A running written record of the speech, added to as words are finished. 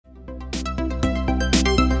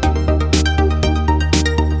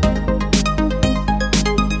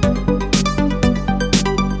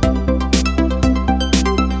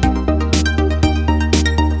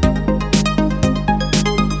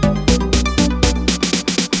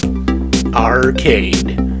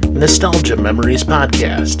Arcade, Nostalgia Memories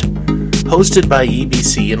podcast, hosted by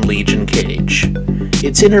EBC and Legion Cage.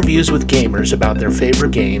 It's interviews with gamers about their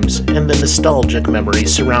favorite games and the nostalgic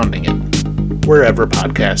memories surrounding it, wherever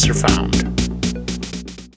podcasts are found.